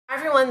Hi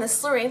everyone, this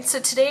is Lorraine.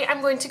 So today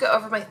I'm going to go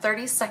over my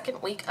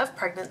 32nd week of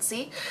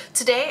pregnancy.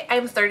 Today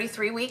I'm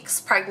 33 weeks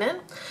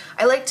pregnant.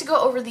 I like to go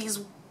over these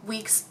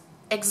weeks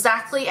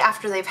exactly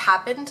after they've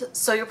happened.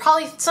 So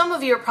some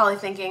of you are probably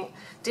thinking,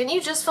 didn't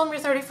you just film your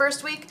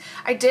 31st week?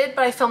 I did,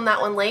 but I filmed that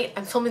one late.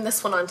 I'm filming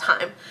this one on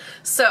time.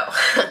 So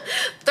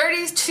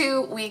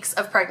 32 weeks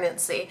of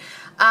pregnancy.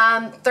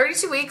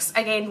 32 weeks,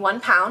 I gained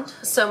 1 pound.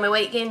 So my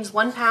weight gained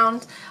 1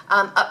 pound,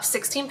 up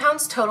 16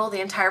 pounds total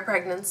the entire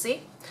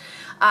pregnancy.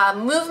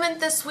 Movement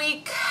this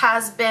week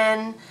has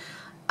been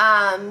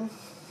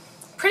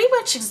pretty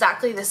much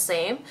exactly the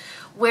same,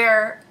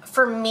 where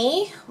for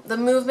me the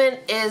movement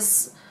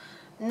is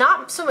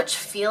not so much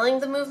feeling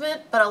the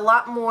movement but a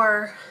lot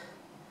more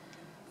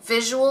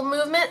visual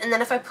movement, and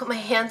then if I put my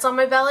hands on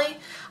my belly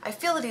I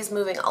feel that he's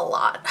moving a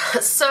lot.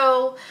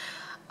 So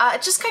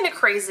it's just kind of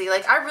crazy.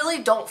 Like, I really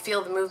don't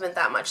feel the movement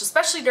that much,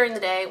 especially during the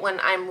day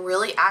when I'm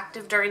really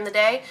active during the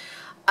day.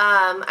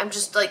 I'm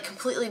just like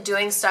completely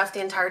doing stuff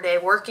the entire day,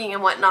 working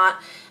and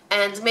whatnot,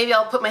 and maybe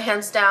I'll put my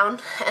hands down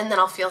and then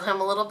I'll feel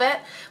him a little bit,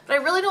 but I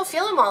really don't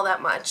feel him all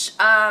that much.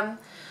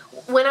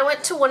 When I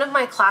went to one of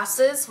my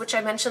classes, which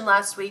I mentioned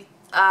last week,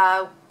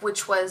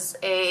 which was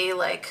a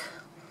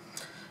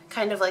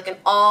kind of like an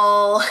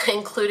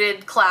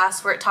all-included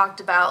class where it talked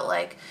about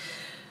like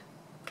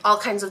all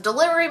kinds of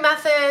delivery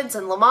methods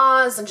and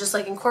Lamaze and just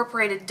like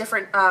incorporated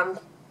different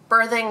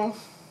birthing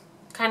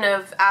kind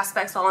of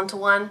aspects all into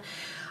one.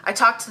 I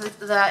talked to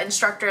the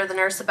instructor, the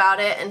nurse, about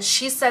it, and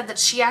she said that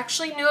she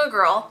actually knew a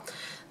girl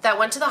that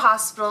went to the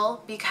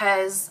hospital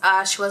because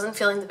she wasn't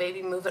feeling the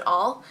baby move at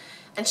all.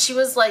 And she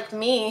was like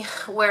me,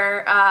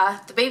 where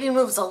the baby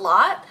moves a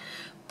lot,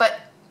 but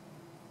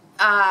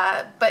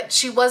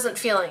she wasn't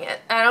feeling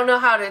it. I don't know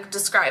how to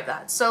describe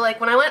that. So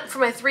like when I went for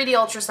my 3D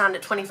ultrasound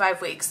at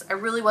 25 weeks, I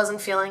really wasn't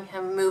feeling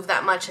him move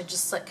that much. I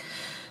just like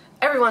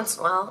every once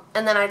in a while,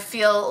 and then I'd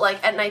feel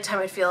like at nighttime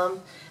I'd feel him,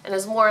 and it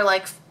was more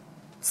like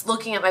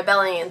looking at my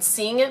belly and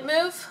seeing it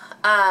move.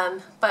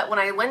 But when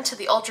I went to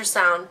the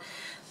ultrasound,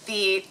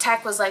 the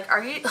tech was like,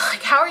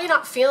 how are you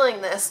not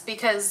feeling this?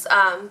 Because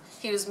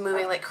he was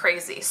moving like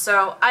crazy.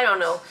 So I don't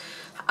know.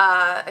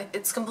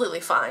 It's completely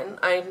fine.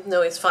 I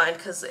know he's fine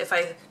because if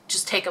I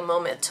just take a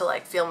moment to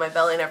like feel my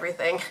belly and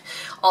everything,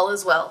 all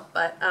is well.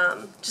 But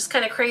just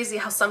kind of crazy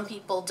how some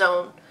people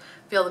don't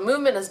feel the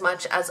movement as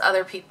much as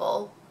other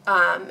people.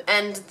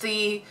 And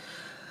the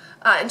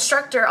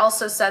instructor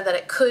also said that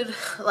it could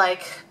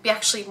like be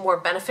actually more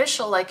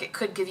beneficial, like it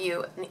could give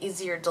you an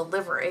easier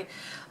delivery.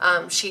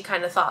 She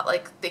kind of thought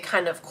like they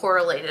kind of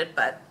correlated,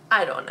 but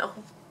I don't know.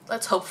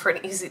 Let's hope for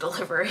an easy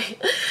delivery.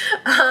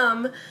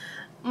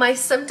 My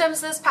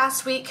symptoms this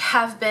past week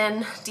have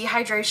been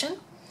dehydration,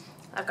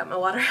 I've got my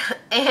water,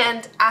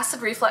 and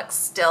acid reflux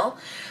still.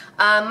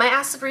 My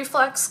acid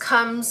reflux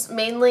comes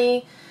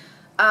mainly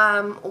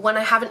when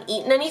I haven't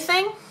eaten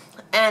anything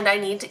and I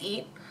need to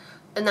eat,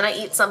 and then I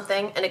eat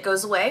something and it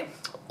goes away,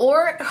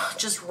 or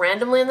just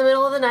randomly in the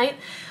middle of the night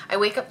I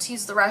wake up to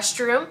use the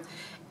restroom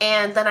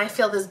and then I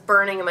feel this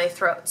burning in my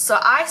throat. So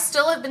I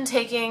still have been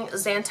taking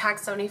Zantac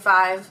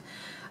 75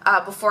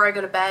 before I go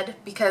to bed,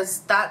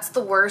 because that's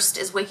the worst,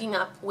 is waking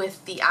up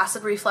with the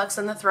acid reflux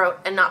in the throat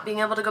and not being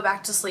able to go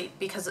back to sleep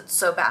because it's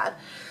so bad.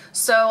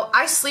 So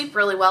I sleep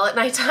really well at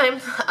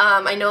nighttime.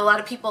 I know a lot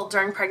of people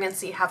during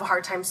pregnancy have a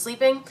hard time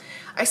sleeping.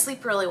 I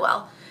sleep really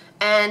well.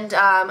 And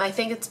I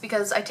think it's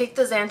because I take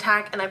the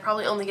Zantac and I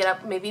probably only get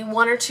up maybe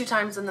 1 or 2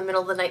 times in the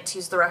middle of the night to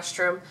use the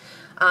restroom.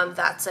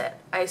 That's it.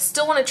 I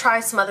still want to try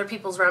some other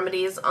people's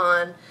remedies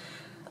on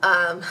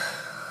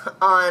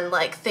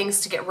like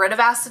things to get rid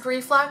of acid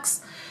reflux,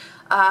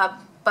 but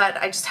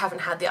I just haven't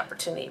had the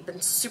opportunity.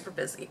 Been super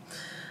busy.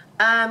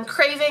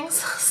 Cravings,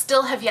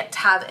 still have yet to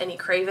have any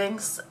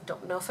cravings.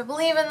 Don't know if I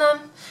believe in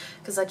them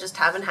because I just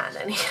haven't had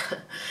any.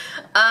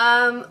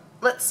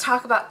 Let's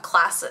talk about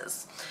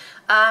classes.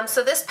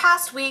 So this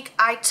past week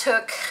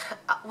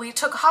we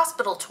took a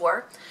hospital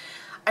tour.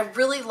 I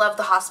really love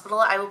the hospital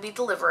I will be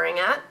delivering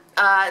at.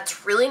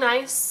 It's really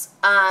nice.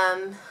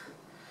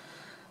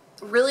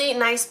 Really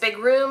nice big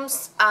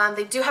rooms.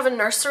 They do have a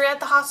nursery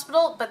at the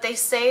hospital, but they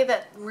say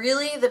that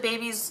really the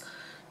babies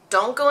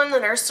don't go in the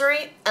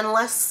nursery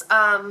unless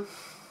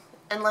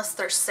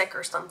they're sick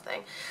or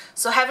something.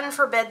 So heaven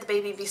forbid the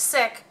baby be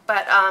sick,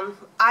 but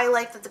I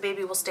like that the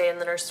baby will stay in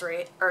the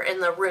nursery or in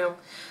the room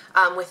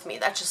with me.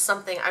 That's just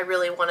something I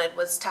really wanted,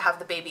 was to have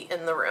the baby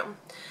in the room.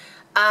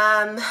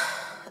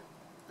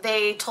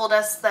 They told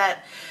us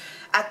that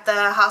at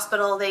the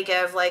hospital they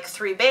give like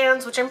 3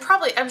 bands, which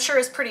I'm sure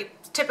is pretty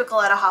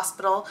typical at a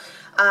hospital,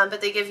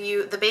 but they give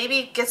you, the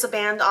baby gets a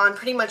band on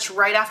pretty much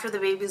right after the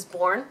baby's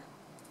born.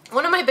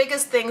 One of my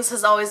biggest things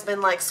has always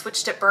been like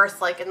switched at birth,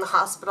 like in the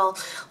hospital,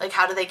 like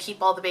how do they keep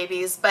all the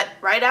babies? But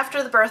right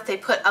after the birth they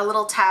put a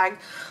little tag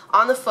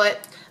on the foot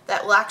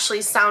that will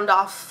actually sound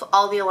off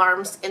all the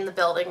alarms in the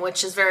building,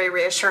 which is very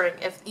reassuring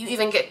if you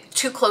even get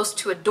too close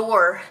to a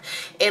door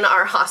in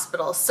our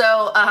hospital.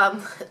 So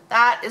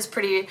that is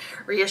pretty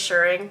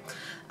reassuring.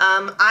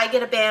 I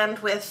get a band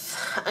with,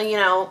 you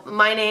know,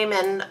 my name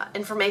and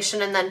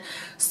information, and then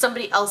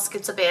somebody else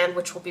gets a band,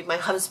 which will be my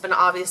husband,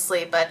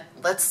 obviously. But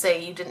let's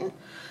say you didn't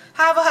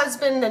have a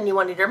husband and you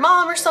wanted your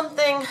mom or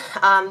something,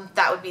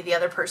 that would be the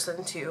other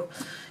person to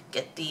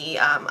get the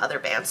other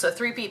band. So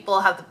 3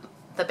 people have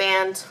the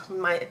band,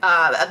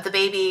 of the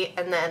baby,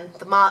 and then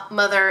the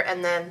mother,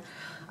 and then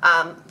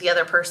the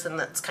other person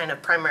that's kind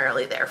of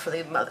primarily there for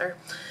the mother.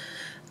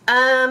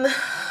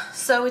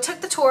 So we took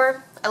the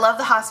tour. I love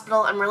the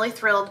hospital. I'm really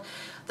thrilled.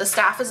 The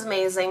staff is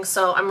amazing,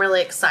 so I'm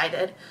really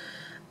excited.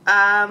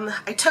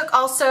 I took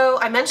also,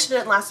 I mentioned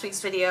it in last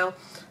week's video,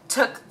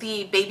 took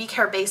the baby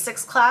care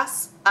basics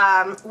class,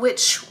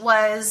 which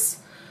was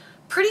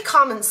pretty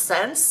common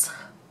sense,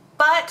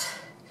 but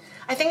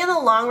I think in the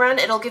long run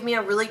it'll give me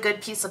a really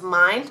good peace of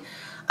mind,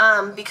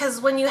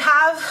 because when you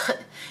have,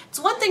 it's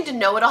one thing to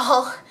know it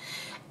all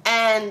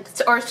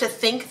or to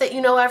think that you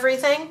know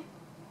everything,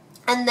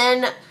 and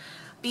then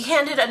be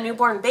handed a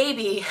newborn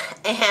baby,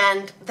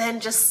 and then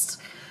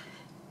just,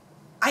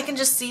 I can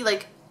just see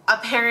like a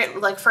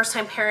parent, like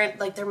first-time parent,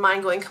 like their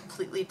mind going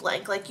completely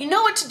blank. Like, you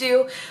know what to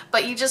do,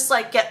 but you just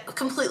like get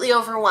completely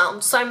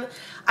overwhelmed. So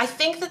I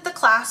think that the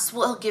class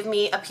will give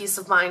me a peace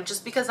of mind,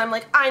 just because I'm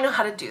like, I know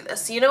how to do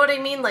this. You know what I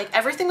mean? Like,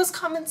 everything was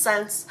common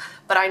sense,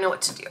 but I know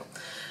what to do.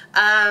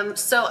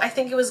 So I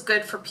think it was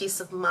good for peace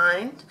of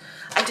mind.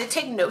 I did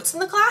take notes in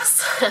the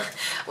class,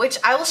 which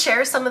I will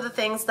share some of the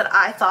things that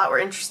I thought were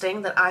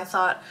interesting, that I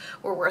thought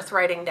were worth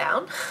writing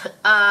down.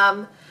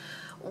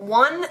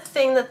 One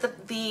thing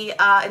that the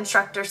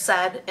instructor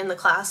said in the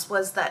class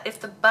was that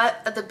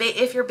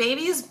if your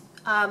baby is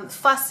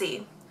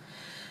fussy,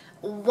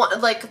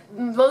 like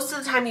most of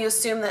the time you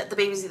assume that the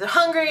baby's either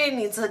hungry,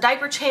 needs a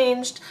diaper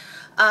changed,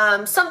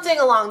 something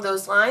along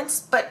those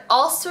lines, but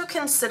also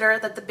consider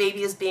that the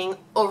baby is being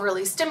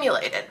overly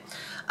stimulated.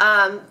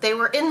 They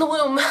were in the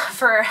womb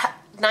for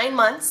 9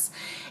 months,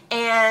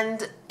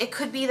 and it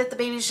could be that the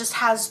baby just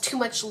has too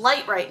much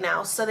light right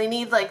now, so they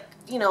need, like,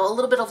 you know, a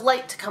little bit of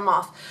light to come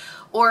off,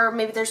 or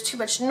maybe there's too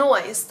much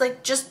noise.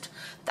 Like, just,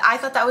 I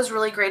thought that was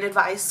really great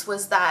advice,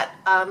 was that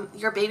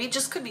your baby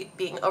just could be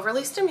being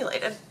overly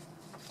stimulated.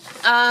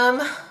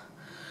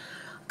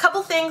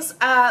 Couple things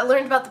I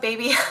learned about the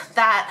baby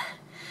that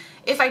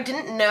if I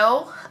didn't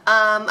know,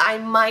 I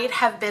might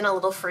have been a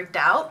little freaked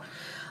out.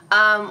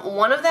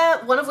 One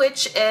of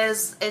which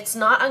is it's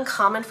not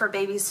uncommon for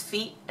babies'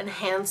 feet and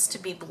hands to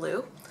be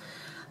blue.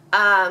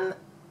 And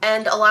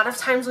a lot of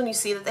times when you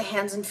see that the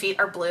hands and feet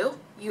are blue,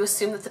 you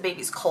assume that the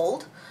baby's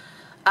cold,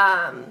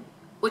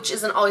 which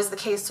isn't always the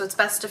case. So it's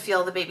best to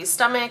feel the baby's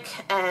stomach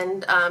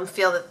and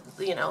feel that,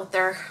 you know,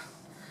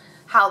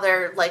 how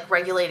they're like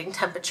regulating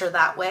temperature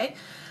that way.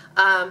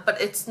 But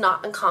it's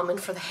not uncommon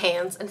for the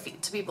hands and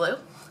feet to be blue.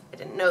 I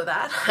didn't know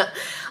that.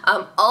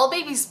 All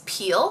babies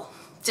peel.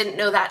 Didn't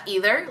know that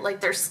either. Like,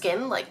 their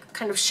skin like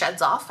kind of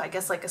sheds off, I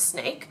guess, like a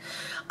snake.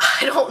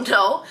 I don't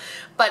know,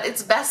 but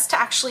it's best to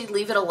actually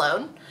leave it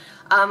alone.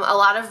 A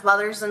lot of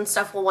mothers and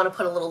stuff will want to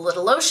put a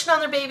little lotion on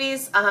their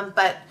babies,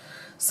 but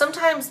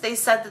sometimes they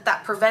said that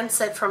that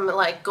prevents it from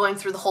like going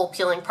through the whole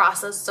peeling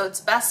process, so it's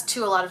best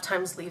to a lot of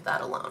times leave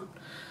that alone.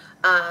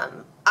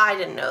 I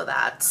didn't know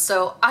that,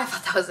 so I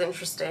thought that was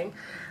interesting.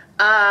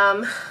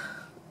 Oh,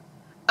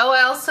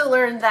 I also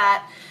learned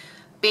that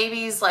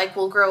babies like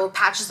will grow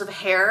patches of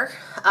hair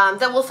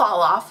that will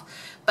fall off,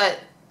 but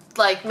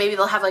like maybe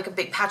they'll have like a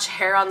big patch of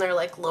hair on their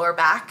like lower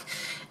back.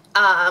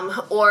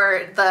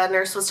 Or the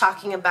nurse was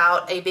talking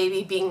about a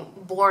baby being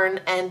born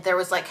and there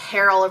was like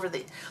hair all over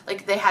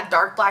like they had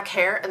dark black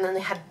hair and then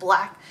they had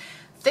black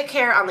thick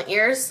hair on the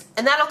ears,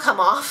 and that'll come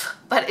off.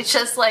 But it's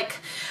just like,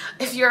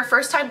 if you're a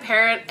first-time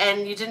parent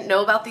and you didn't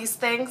know about these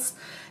things,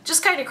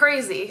 just kind of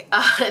crazy.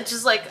 It's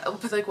just like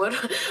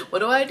what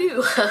do I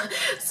do?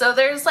 So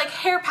there's like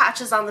hair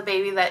patches on the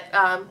baby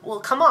that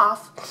will come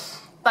off,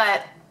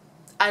 but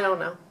I don't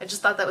know. I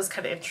just thought that was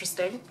kind of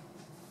interesting.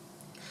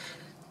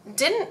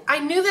 I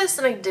knew this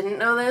and I didn't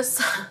know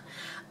this.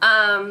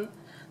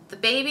 The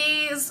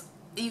babies,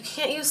 you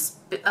can't use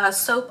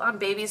soap on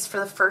babies for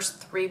the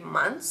first 3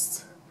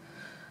 months.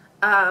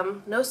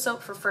 No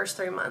soap for first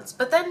 3 months,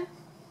 but then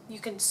you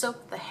can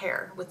soak the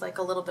hair with like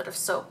a little bit of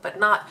soap, but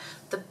not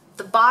the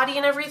body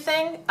and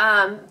everything.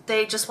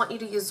 They just want you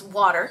to use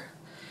water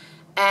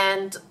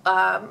and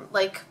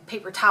like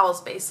paper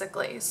towels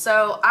basically.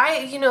 So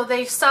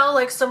they sell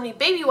like so many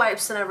baby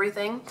wipes and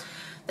everything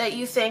that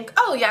you think,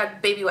 oh yeah,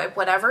 baby wipe,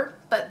 whatever,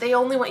 but they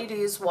only want you to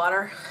use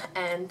water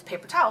and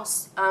paper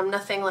towels.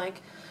 Nothing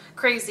like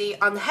crazy.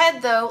 On the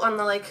head though, on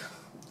the like,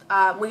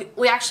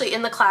 we actually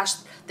in the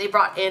class, they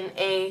brought in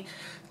a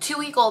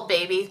 2-week-old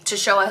baby to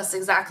show us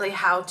exactly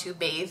how to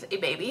bathe a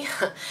baby.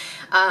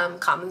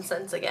 Common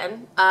sense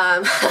again.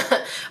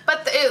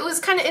 But it was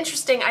kind of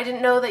interesting. I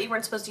didn't know that you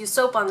weren't supposed to use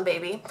soap on the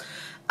baby.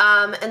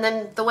 And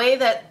then the way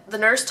that the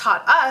nurse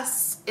taught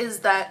us is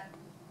that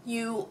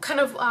you kind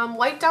of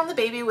wipe down the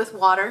baby with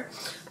water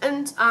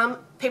and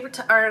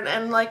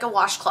and like a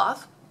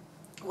washcloth.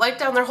 Wipe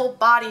down their whole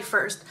body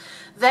first,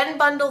 then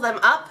bundle them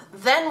up,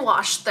 then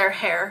wash their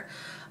hair.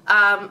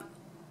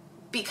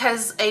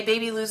 because a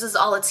baby loses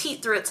all its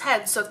heat through its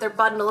head, so if they're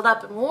bundled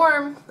up and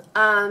warm,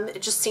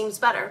 it just seems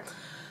better.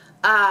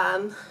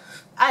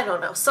 I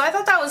don't know. So I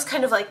thought that was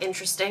kind of like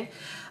interesting.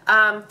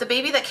 The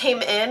baby that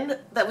came in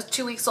that was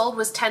 2 weeks old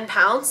was 10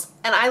 pounds,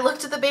 and I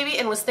looked at the baby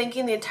and was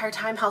thinking the entire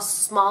time how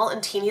small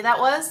and teeny that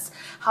was,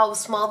 how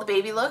small the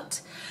baby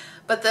looked.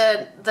 But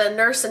the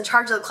nurse in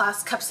charge of the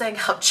class kept saying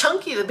how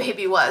chunky the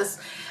baby was.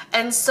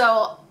 And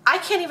so I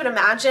can't even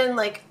imagine,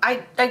 like,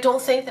 I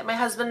don't think that my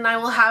husband and I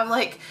will have,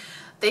 like,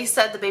 they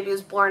said the baby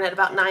was born at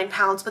about 9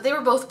 pounds, but they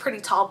were both pretty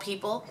tall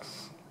people.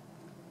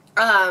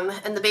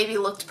 And the baby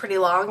looked pretty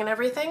long and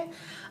everything.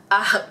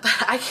 But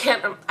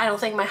I don't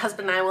think my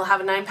husband and I will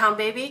have a 9-pound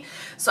baby.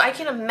 So I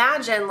can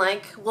imagine,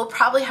 like, we'll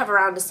probably have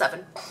around a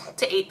 7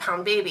 to 8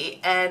 pound baby.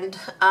 And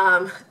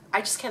I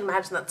just can't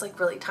imagine that's like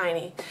really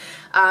tiny.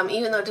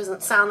 Even though it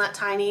doesn't sound that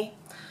tiny.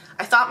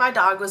 I thought my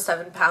dog was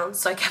 7 pounds,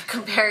 so I kept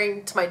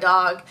comparing to my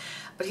dog,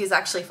 but he's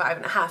actually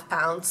 5.5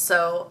 pounds.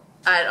 So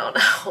I don't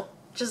know,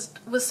 just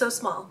was so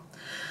small.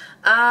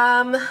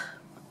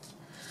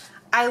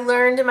 I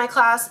learned in my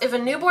class, if a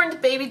newborn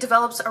baby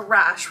develops a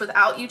rash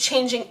without you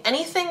changing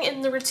anything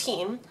in the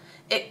routine,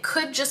 it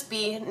could just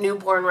be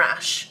newborn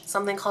rash,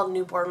 something called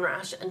newborn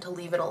rash, and to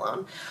leave it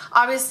alone.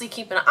 Obviously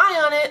keep an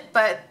eye on it,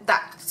 but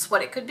that's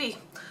what it could be.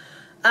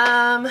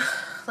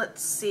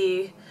 Let's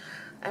see,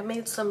 I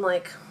made some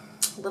like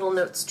little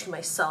notes to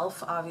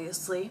myself,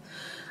 obviously.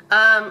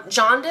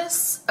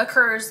 Jaundice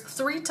occurs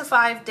 3 to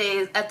 5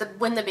 days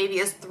when the baby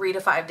is 3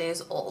 to 5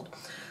 days old.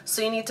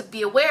 So you need to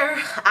be aware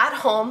at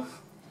home,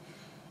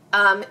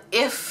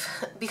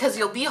 because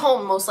you'll be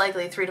home most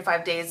likely 3 to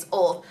 5 days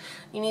old,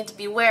 you need to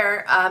be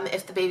aware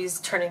if the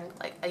baby's turning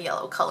like a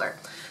yellow color.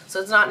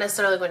 So it's not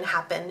necessarily going to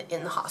happen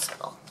in the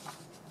hospital.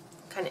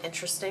 Kind of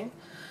interesting.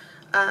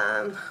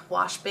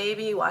 Wash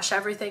baby, wash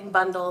everything,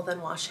 bundle,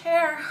 then wash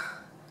hair.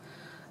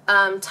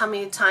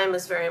 Tummy time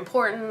is very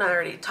important. I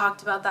already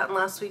talked about that in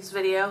last week's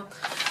video.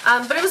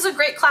 But it was a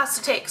great class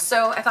to take,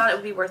 so I thought it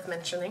would be worth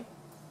mentioning.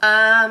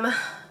 Now,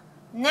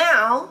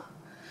 I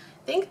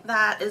think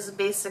that is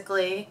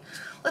basically,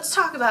 let's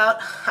talk about,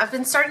 I've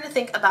been starting to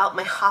think about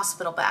my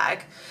hospital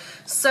bag.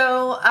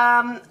 So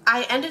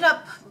I ended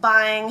up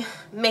buying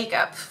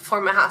makeup for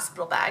my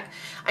hospital bag.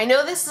 I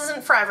know this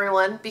isn't for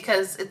everyone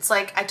because it's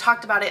like, I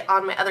talked about it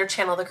on my other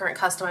channel, The Current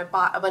Custom. I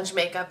bought a bunch of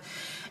makeup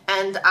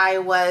and I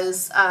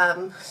was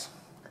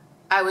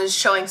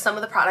showing some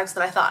of the products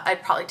that I thought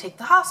I'd probably take to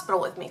the hospital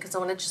with me because I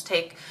want to just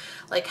take,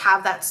 like,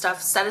 have that stuff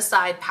set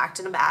aside, packed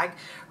in a bag,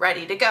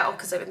 ready to go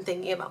because I've been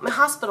thinking about my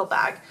hospital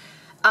bag.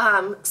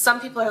 Some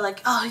people are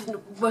like, oh,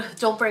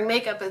 don't bring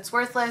makeup, it's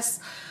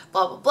worthless,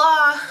 blah, blah,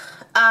 blah.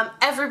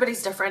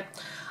 Everybody's different.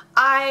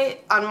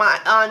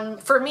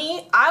 For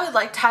me, I would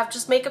like to have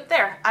just makeup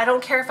there. I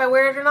don't care if I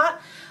wear it or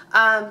not,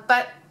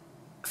 but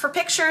for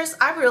pictures,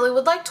 I really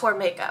would like to wear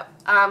makeup.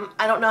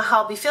 I don't know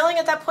how I'll be feeling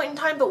at that point in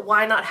time, but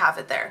why not have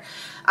it there?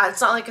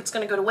 It's not like it's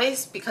going to go to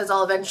waste because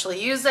I'll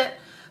eventually use it,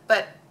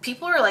 but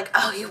people are like,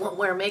 oh, you won't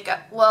wear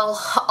makeup. Well,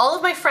 all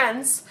of my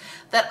friends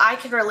that I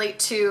can relate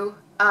to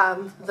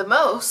the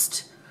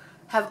most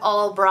have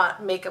all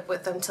brought makeup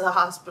with them to the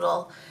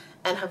hospital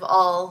and have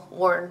all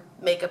worn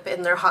makeup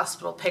in their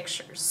hospital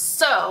pictures.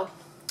 So,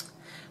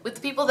 with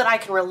the people that I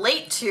can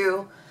relate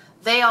to,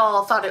 they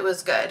all thought it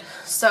was good.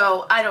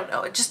 So, I don't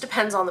know. It just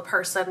depends on the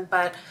person,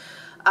 but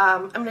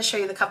I'm going to show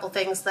you the couple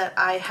things that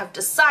I have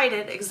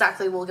decided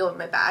exactly will go in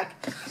my bag.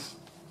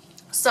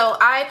 So,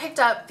 I picked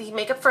up the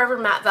Makeup Forever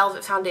Matte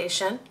Velvet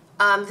Foundation.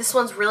 This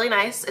one's really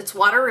nice. It's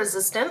water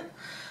resistant.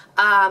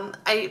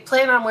 I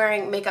plan on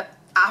wearing makeup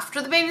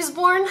after the baby's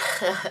born.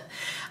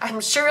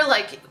 I'm sure,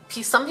 like,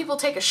 some people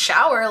take a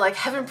shower, like,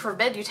 heaven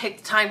forbid you take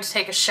the time to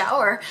take a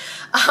shower,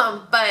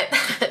 but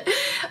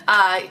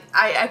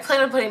I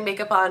plan on putting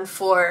makeup on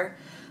for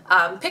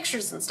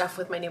pictures and stuff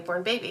with my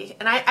newborn baby.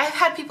 And I've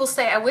had people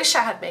say, I wish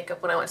I had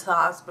makeup when I went to the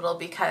hospital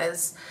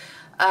because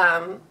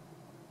the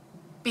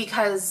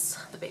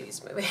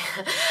baby's moving.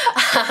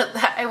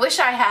 I wish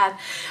I had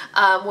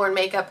worn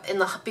makeup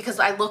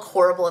because I look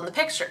horrible in the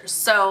pictures.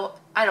 So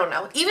I don't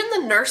know. Even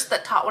the nurse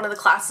that taught one of the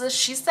classes,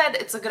 she said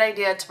it's a good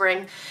idea to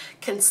bring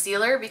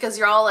concealer because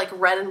you're all like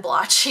red and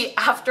blotchy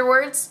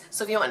afterwards.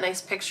 So if you want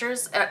nice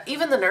pictures,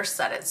 even the nurse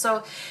said it.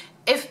 So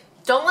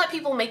don't let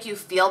people make you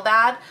feel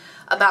bad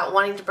about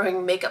wanting to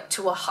bring makeup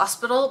to a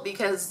hospital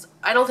because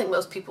I don't think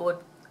most people would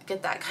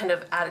get that kind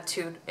of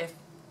attitude if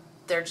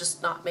they're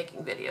just not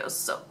making videos,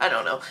 so I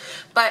don't know.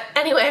 But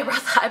anyway,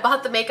 I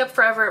bought the Makeup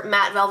Forever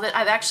Matte Velvet.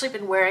 I've actually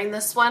been wearing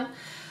this one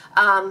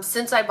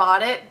since I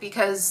bought it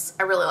because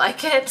I really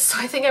like it, so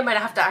I think I might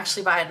have to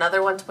actually buy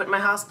another one to put in my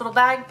hospital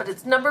bag, but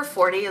it's number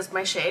 40 is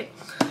my shade.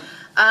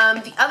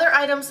 The other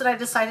items that I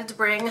decided to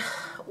bring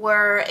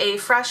were a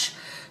Fresh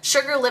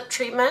Sugar Lip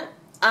Treatment.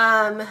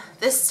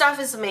 This stuff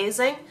is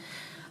amazing.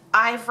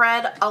 I've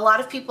read a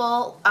lot of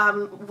people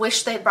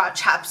wish they'd brought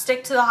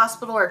chapstick to the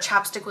hospital, or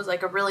chapstick was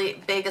like a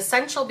really big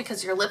essential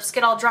because your lips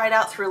get all dried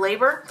out through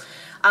labor.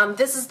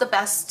 This is the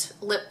best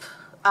lip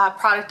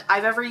product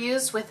I've ever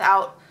used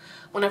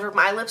whenever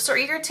my lips are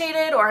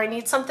irritated or I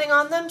need something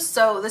on them,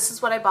 so this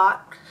is what I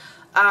bought.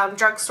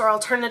 drugstore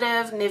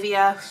alternative,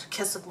 Nivea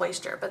Kiss of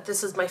Moisture, but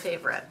this is my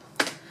favorite.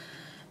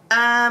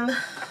 Then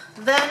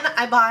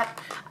I bought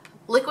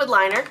liquid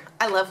liner.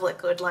 I love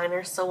liquid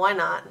liner, so why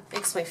not? It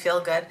makes me feel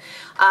good.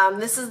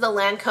 This is the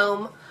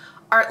Lancome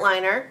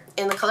Artliner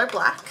in the color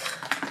black.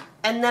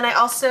 And then I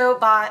also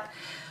bought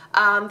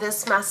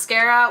this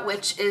mascara,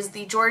 which is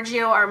the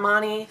Giorgio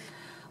Armani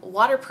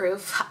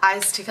Waterproof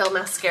Eyes to Kill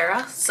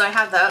mascara. So I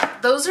have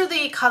that. Those are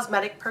the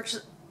cosmetic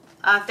purchase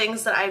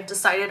things that I've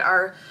decided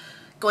are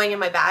going in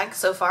my bag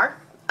so far.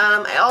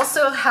 I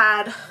also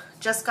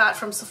just got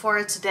from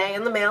Sephora today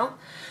in the mail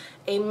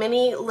a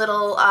mini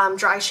little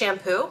dry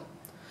shampoo.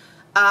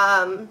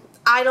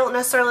 I don't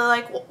necessarily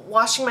like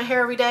washing my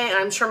hair every day, and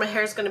I'm sure my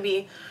hair is going to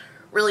be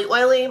really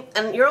oily,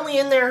 and you're only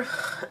in there,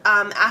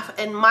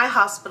 in my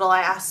hospital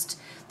I asked,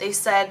 they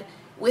said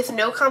with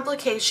no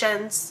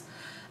complications,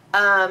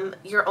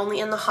 you're only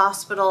in the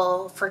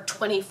hospital for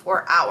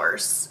 24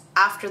 hours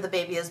after the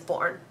baby is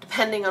born,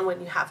 depending on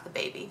when you have the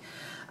baby.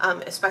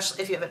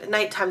 Especially if you have it at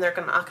nighttime, they're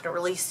not going to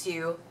release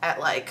you at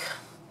like,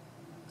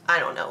 I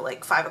don't know,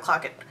 like 5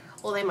 o'clock at,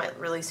 well, they might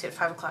release you at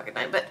 5 o'clock at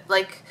night, but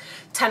like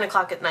 10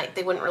 o'clock at night,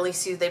 they wouldn't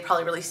release you. They'd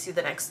probably release you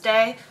the next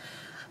day.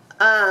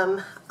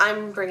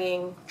 I'm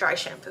bringing dry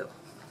shampoo.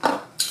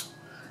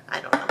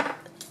 I don't know.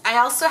 I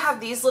also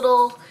have these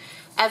little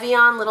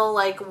Evian little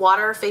like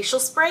water facial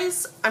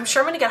sprays. I'm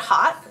sure I'm going to get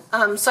hot.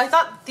 So I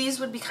thought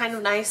these would be kind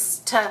of nice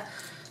to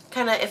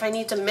kind of, if I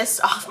need to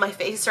mist off my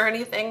face or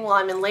anything while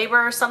I'm in labor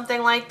or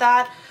something like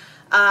that.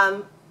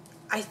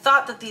 I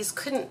thought that these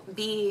couldn't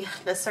be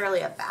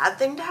necessarily a bad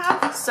thing to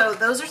have. So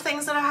those are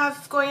things that I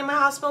have going in my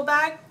hospital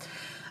bag.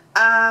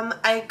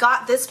 I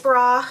got this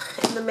bra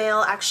in the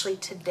mail actually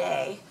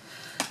today.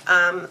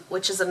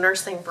 Which is a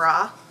nursing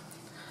bra,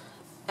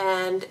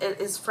 and it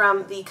is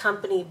from the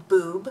company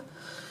Boob.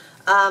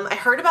 I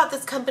heard about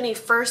this company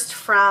first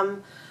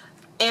from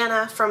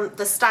Anna from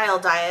The Style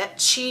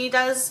Diet. She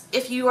does,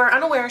 if you are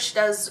unaware, she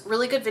does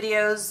really good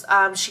videos.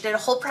 She did a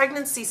whole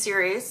pregnancy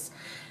series.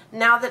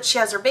 Now that she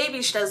has her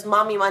baby, she does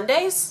Mommy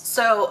Mondays.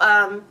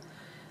 So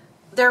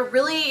they're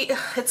really,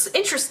 it's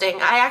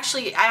interesting. I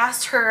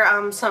asked her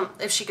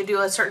if she could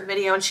do a certain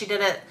video, and she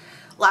did it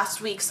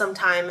last week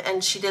sometime,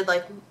 and she did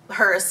like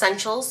her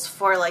essentials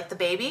for like the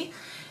baby,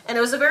 and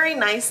it was a very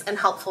nice and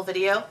helpful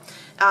video.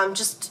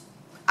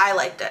 I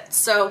liked it.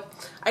 So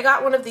I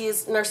got one of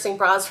these nursing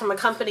bras from a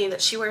company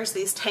that she wears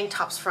these tank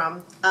tops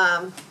from,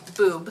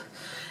 Boob,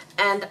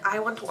 and I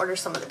want to order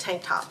some of the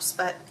tank tops,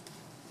 but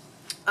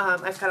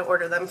I've got to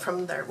order them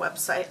from their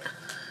website.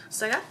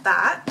 So I got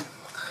that.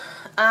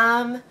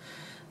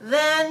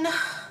 Then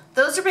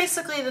those are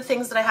basically the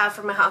things that I have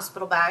for my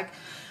hospital bag.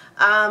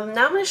 Now I'm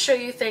going to show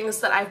you things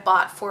that I've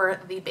bought for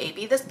the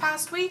baby this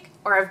past week,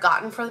 or I've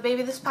gotten for the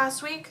baby this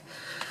past week.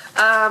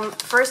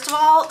 First of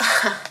all,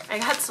 I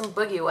got some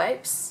boogie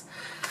wipes.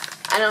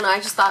 I don't know, I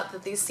just thought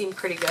that these seemed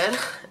pretty good.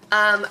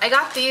 I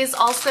got these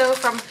also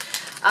from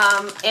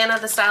Anna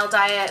the Style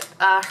Diet.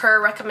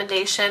 Her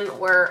recommendation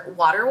were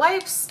water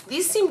wipes.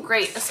 These seem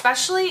great,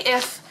 especially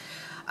if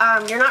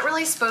you're not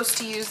really supposed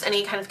to use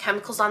any kind of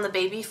chemicals on the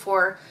baby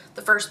for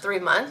the first 3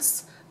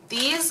 months.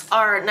 These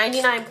are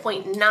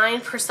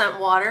 99.9%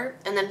 water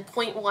and then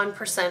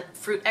 0.1%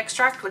 fruit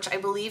extract, which I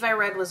believe I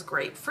read was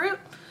grapefruit.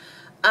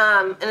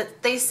 And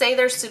they say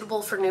they're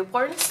suitable for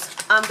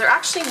newborns. They're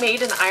actually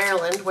made in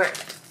Ireland, where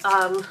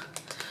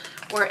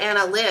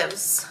Anna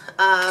lives.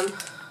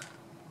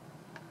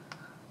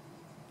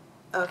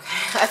 Okay,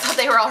 I thought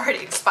they were already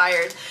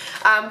expired.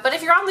 But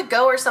if you're on the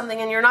go or something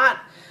and you're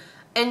not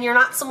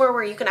somewhere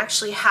where you can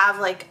actually have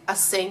like a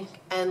sink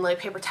and like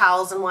paper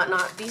towels and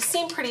whatnot, these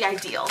seem pretty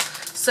ideal.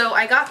 So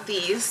I got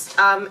these,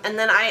 and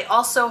then I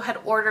also had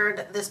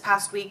ordered this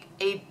past week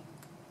a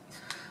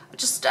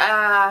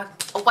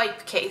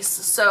wipe case,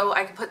 so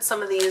I could put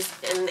some of these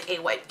in a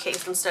wipe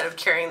case instead of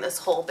carrying this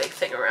whole big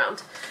thing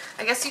around.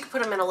 I guess you could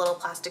put them in a little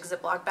plastic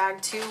Ziploc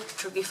bag too,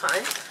 which would be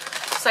fine.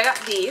 So I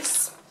got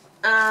these.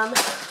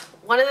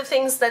 One of the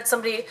things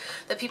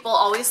that people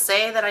always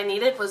say that I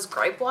needed was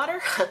gripe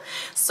water.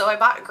 So I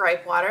bought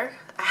gripe water.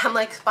 I'm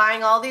like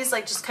buying all these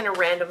like just kind of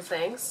random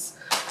things.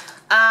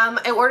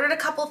 I ordered a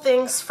couple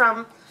things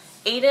from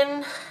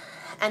Aiden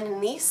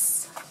and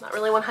Niece. I'm not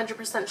really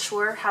 100%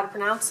 sure how to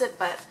pronounce it,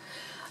 but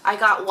I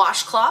got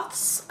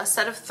washcloths, a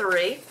set of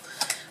 3,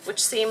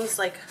 which seems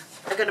like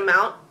a good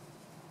amount.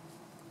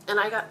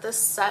 And I got this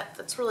set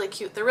that's really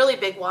cute. They're really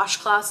big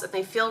washcloths and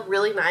they feel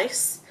really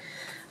nice.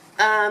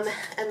 And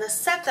the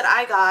set that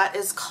I got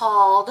is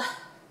called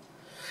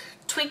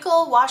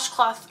Twinkle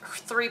Washcloth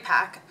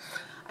 3-pack.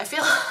 I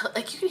feel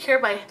like you can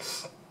hear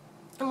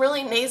I'm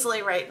really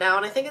nasally right now,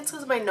 and I think it's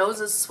because my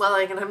nose is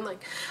swelling, and I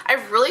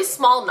have really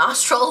small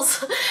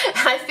nostrils,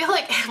 and I feel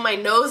like my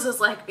nose is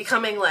like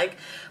becoming like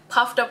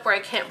puffed up where I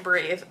can't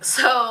breathe.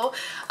 So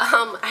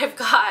I've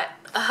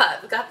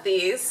got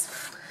these.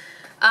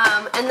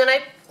 And then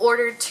I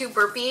ordered 2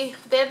 burpee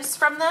bibs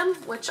from them,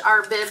 which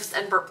are bibs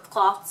and burp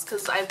cloths,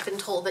 because I've been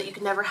told that you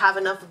can never have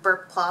enough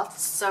burp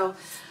cloths. So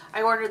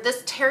I ordered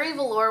this terry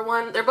velour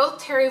one. They're both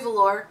terry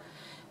velour,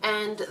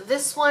 And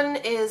this one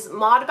is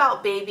Mod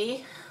About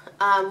Baby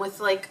with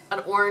like an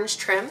orange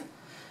trim.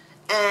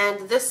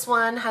 And this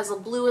one has a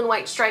blue and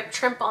white striped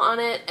trim on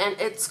it, and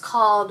it's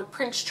called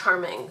Prince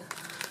Charming.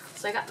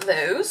 So I got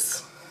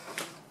those.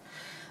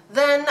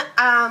 Then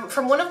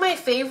from one of my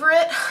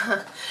favorite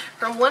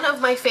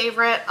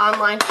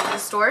online beauty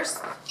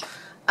stores,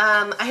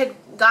 I had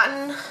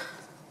gotten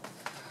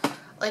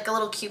like a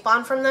little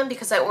coupon from them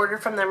because I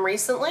ordered from them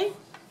recently,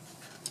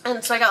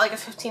 and so I got like a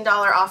 $15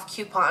 off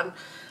coupon,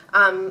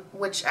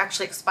 which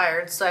actually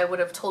expired. So I would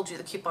have told you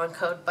the coupon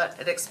code, but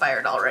it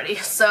expired already.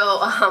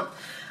 So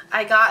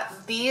I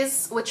got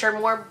these, which are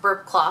more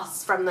burp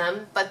cloths from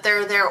them, but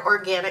they're their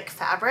organic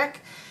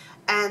fabric,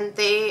 and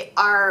they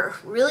are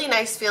really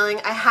nice feeling.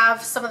 I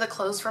have some of the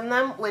clothes from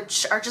them,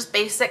 which are just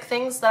basic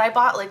things that I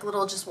bought, like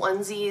little just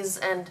onesies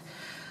and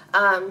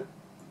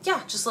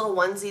yeah, just little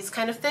onesies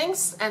kind of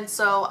things. And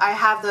so I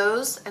have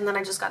those, and then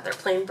I just got their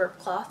plain burp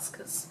cloths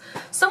because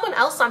someone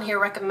else on here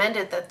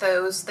recommended that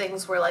those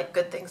things were like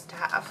good things to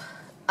have.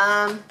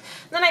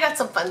 Then I got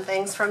some fun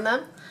things from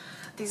them.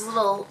 These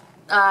little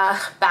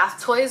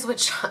bath toys,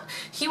 which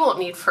he won't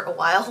need for a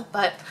while,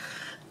 but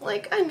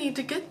like I need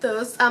to get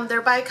those.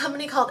 They're by a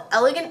company called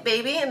Elegant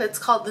Baby, and it's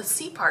called the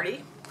Sea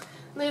Party.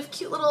 And they have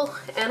cute little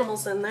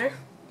animals in there.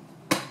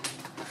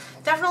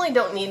 Definitely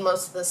don't need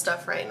most of this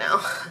stuff right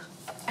now.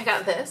 I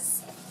got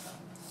this,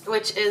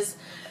 which is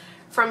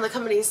from the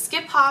company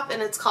Skip Hop,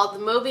 and it's called the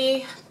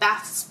Moby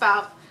Bath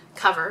Spout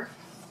Cover.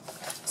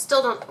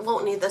 Still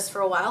won't need this for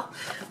a while,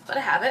 but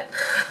I have it.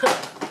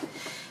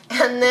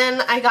 And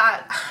then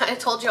I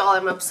told you all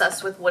I'm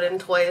obsessed with wooden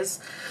toys.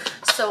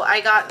 So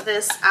I got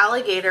this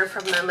alligator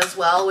from them as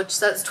well, which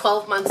says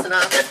 12 months and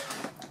up,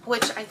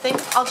 which I think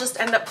I'll just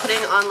end up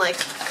putting on like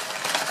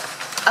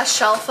a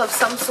shelf of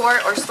some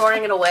sort or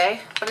storing it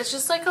away. But it's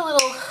just like a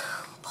little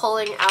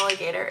pulling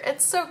alligator.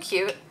 It's so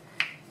cute.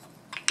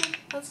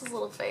 That's his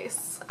little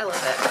face. I love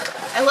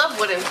it. I love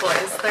wooden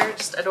toys. They're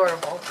just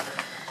adorable.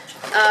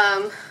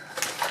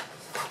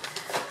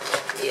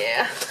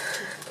 Yeah.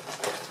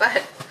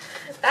 But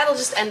that'll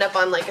just end up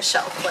on like a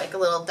shelf, like a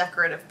little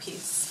decorative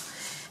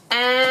piece.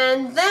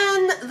 And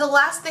then the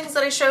last things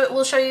that I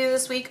will show you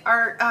this week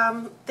are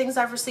things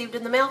I've received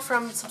in the mail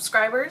from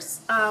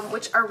subscribers,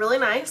 which are really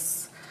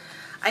nice.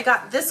 I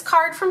got this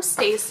card from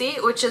Stacy,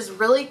 which is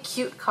really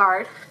cute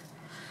card,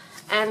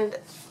 and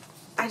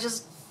it's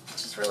just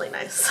really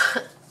nice.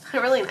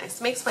 Really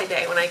nice. Makes my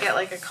day when I get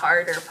like a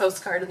card or a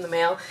postcard in the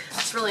mail. It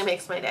just really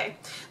makes my day.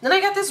 And then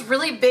I got this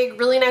really big,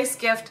 really nice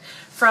gift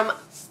from,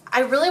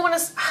 I want to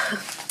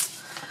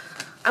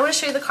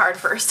show you the card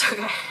first,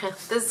 okay?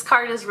 This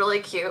card is really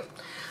cute.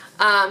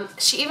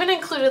 She even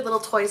included little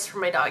toys for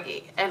my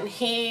doggy, and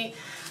he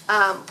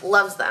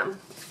loves them.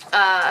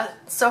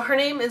 So her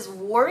name is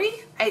Worry.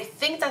 I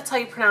think that's how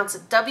you pronounce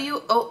it.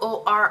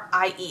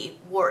 W-O-O-R-I-E.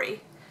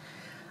 Worry.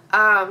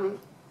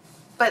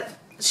 But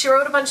she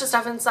wrote a bunch of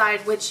stuff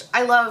inside, which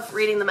I love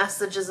reading the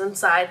messages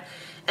inside.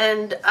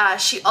 And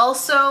she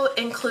also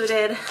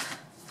included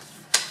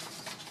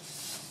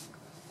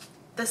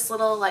this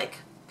little like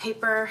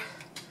paper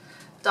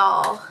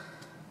doll,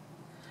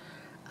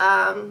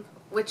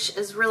 which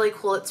is really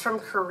cool. It's from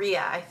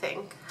Korea, I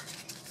think.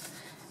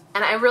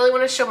 And I really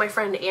want to show my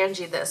friend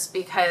Angie this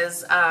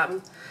because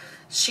my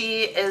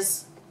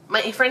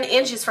friend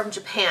Angie's from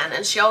Japan,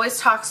 and she always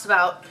talks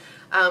about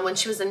when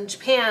she was in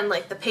Japan,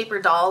 like the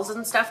paper dolls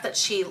and stuff that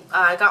she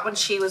got when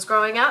she was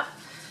growing up.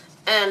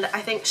 And I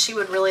think she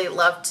would really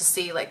love to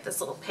see like this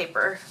little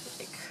paper,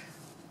 like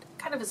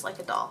kind of is like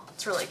a doll.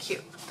 It's really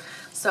cute.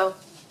 So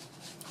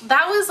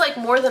that was like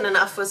more than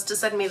enough, was to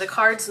send me the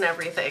cards and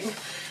everything.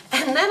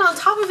 And then on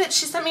top of it,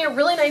 she sent me a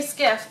really nice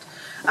gift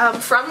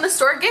from the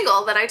store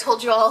Giggle that I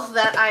told you all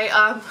that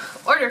I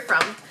ordered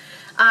from.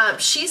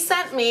 She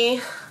sent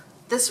me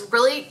this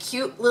really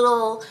cute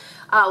little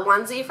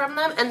onesie from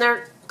them, and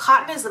their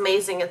cotton is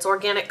amazing. It's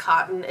organic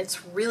cotton.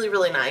 It's really,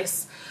 really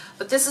nice.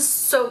 But this is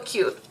so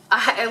cute.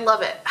 I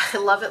love it. I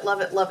love it,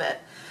 love it, love it.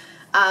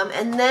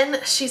 And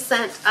then she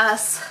sent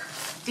us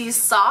these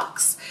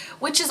socks,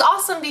 which is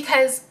awesome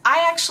because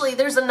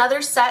there's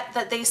another set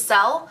that they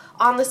sell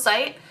on the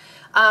site,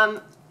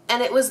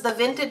 and it was the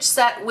vintage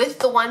set with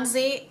the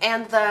onesie,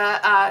 and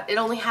it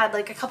only had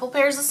like a couple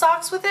pairs of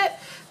socks with it.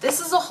 This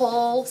is a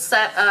whole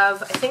set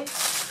of, I think,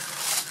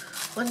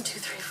 1, 2,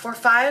 3, 4,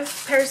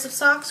 5 pairs of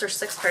socks, or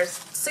 6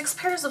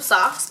 pairs of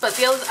socks, but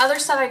the other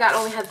set I got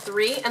only had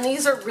 3, and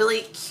these are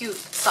really cute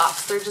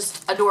socks. They're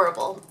just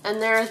adorable, and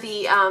they're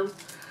the,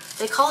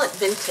 they call it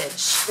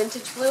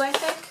vintage blue, I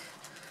think.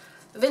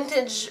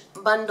 Vintage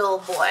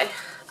bundle boy.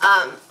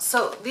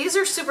 So these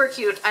are super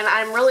cute, and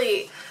I'm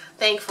really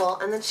thankful.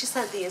 And then she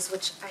sent these,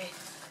 which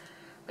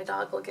my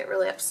dog will get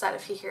really upset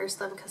if he hears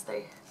them because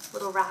they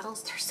little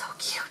rattles. They're so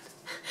cute.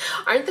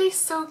 Aren't they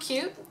so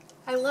cute?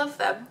 I love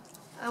them.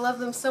 I love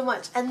them so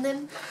much. And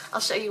then I'll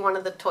show you one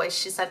of the toys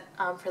she sent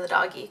for the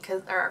doggy,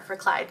 or for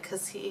Clyde,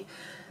 because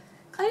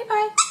Clyde,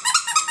 bye.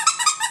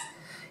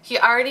 We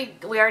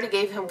already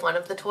gave him one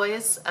of the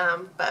toys,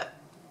 but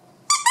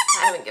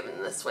I haven't given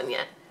him this one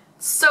yet.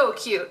 So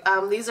cute.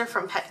 These are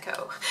from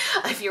Petco,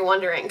 if you're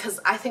wondering,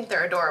 because I think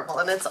they're adorable,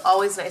 and it's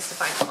always nice to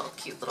find little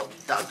cute little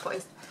dog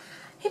toys.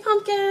 Hey,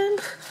 Pumpkin.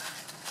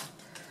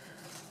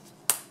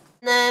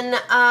 And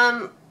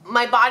then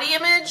my body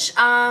image,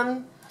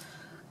 I'm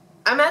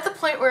at the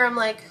point where I'm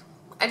like,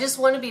 I just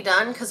want to be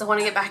done because I want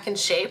to get back in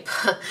shape.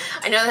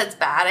 I know that's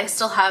bad. I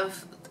still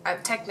have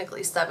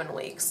technically 7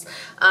 weeks,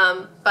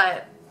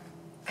 but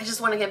I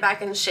just want to get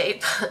back in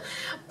shape.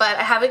 But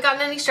I haven't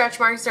gotten any stretch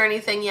marks or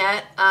anything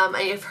yet.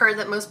 I've heard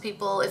that most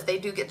people, if they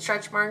do get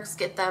stretch marks,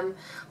 get them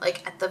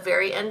like at the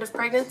very end of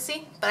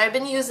pregnancy. But I've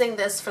been using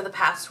this for the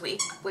past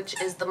week, which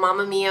is the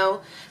Mama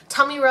Mio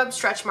Tummy Rub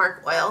Stretch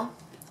Mark Oil,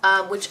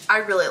 which I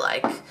really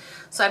like.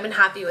 So I've been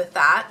happy with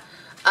that.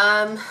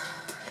 And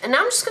now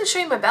I'm just going to show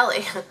you my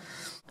belly.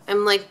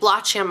 I'm like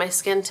blotchy on my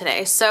skin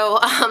today. So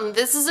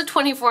this is a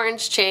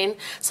 24-inch chain.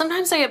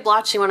 Sometimes I get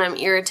blotchy when I'm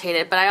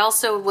irritated, but I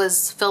also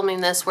was filming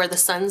this where the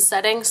sun's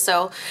setting,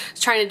 so I was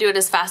trying to do it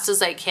as fast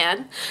as I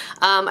can.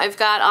 I've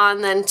got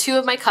on then 2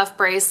 of my cuff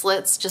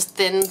bracelets, just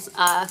thin,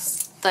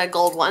 the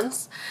gold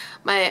ones,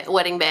 my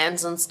wedding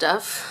bands and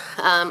stuff,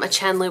 a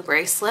Chandlu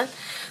bracelet.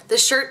 The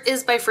shirt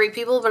is by Free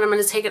People, but I'm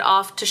going to take it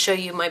off to show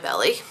you my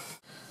belly.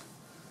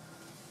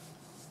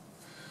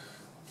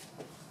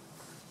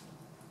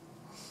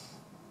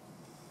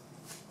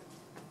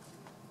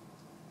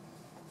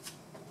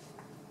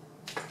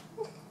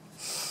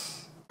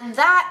 And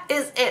that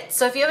is it.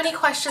 So if you have any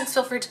questions,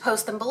 feel free to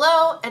post them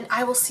below, and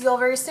I will see you all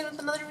very soon with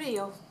another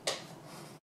video.